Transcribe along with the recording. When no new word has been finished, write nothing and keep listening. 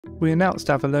We announced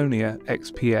Avalonia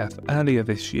XPF earlier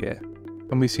this year,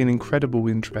 and we've seen incredible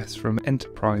interest from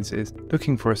enterprises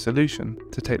looking for a solution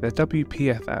to take their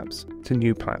WPF apps to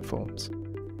new platforms.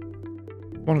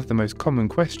 One of the most common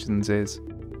questions is,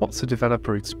 what's the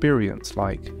developer experience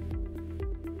like?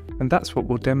 And that's what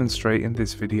we'll demonstrate in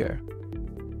this video.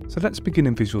 So let's begin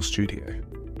in Visual Studio.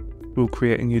 We'll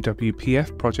create a new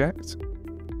WPF project,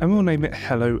 and we'll name it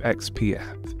Hello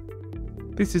XPF.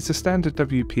 This is a standard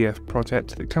WPF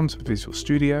project that comes with Visual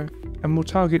Studio, and will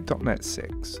target .NET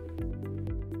 6.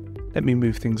 Let me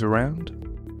move things around.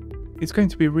 It's going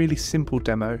to be a really simple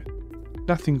demo,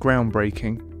 nothing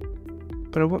groundbreaking,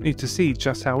 but I want you to see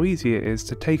just how easy it is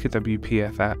to take a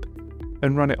WPF app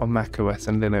and run it on macOS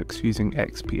and Linux using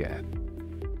XPF.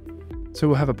 So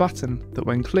we'll have a button that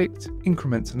when clicked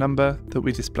increments a number that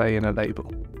we display in a label.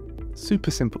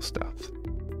 Super simple stuff.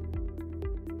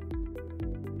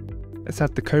 Let's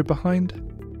add the code behind.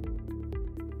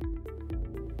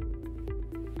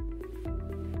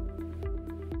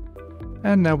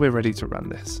 And now we're ready to run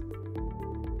this.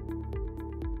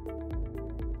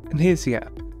 And here's the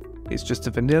app. It's just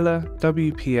a vanilla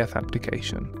WPF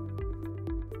application.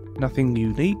 Nothing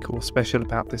unique or special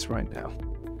about this right now.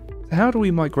 So how do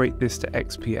we migrate this to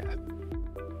XPF?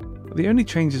 Well, the only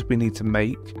changes we need to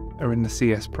make are in the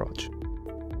CS proj.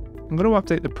 I'm going to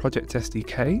update the project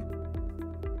SDK.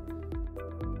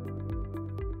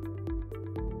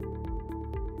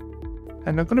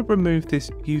 And I'm going to remove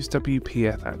this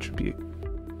useWPF attribute.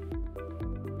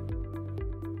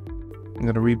 I'm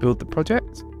going to rebuild the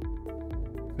project,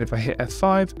 and if I hit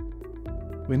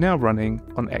F5, we're now running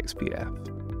on XPF.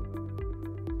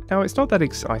 Now it's not that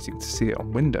exciting to see it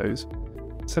on Windows,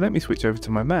 so let me switch over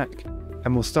to my Mac,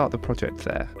 and we'll start the project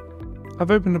there. I've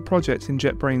opened the project in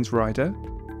JetBrains Rider,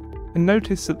 and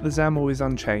notice that the XAML is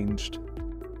unchanged.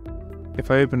 If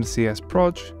I open the CS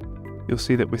proj, you'll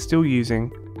see that we're still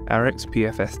using our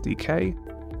XPF SDK.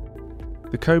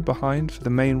 The code behind for the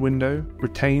main window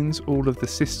retains all of the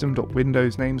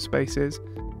system.windows namespaces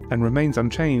and remains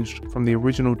unchanged from the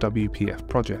original WPF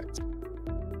project.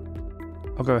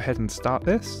 I'll go ahead and start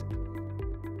this.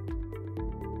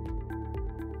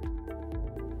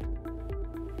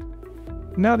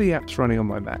 Now the app's running on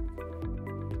my Mac.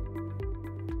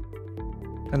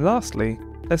 And lastly,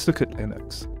 let's look at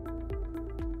Linux.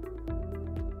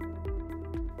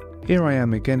 Here I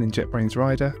am again in JetBrains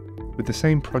Rider with the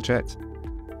same project,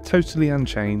 totally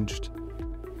unchanged.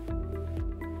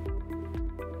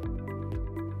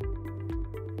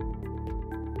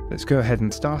 Let's go ahead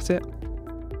and start it.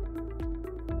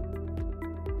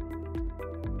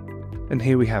 And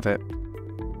here we have it.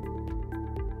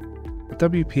 A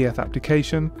WPF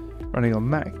application running on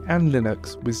Mac and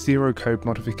Linux with zero code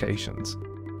modifications.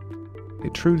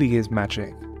 It truly is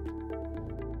magic.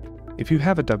 If you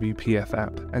have a WPF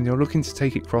app and you're looking to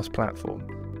take it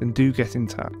cross-platform, then do get in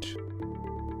touch.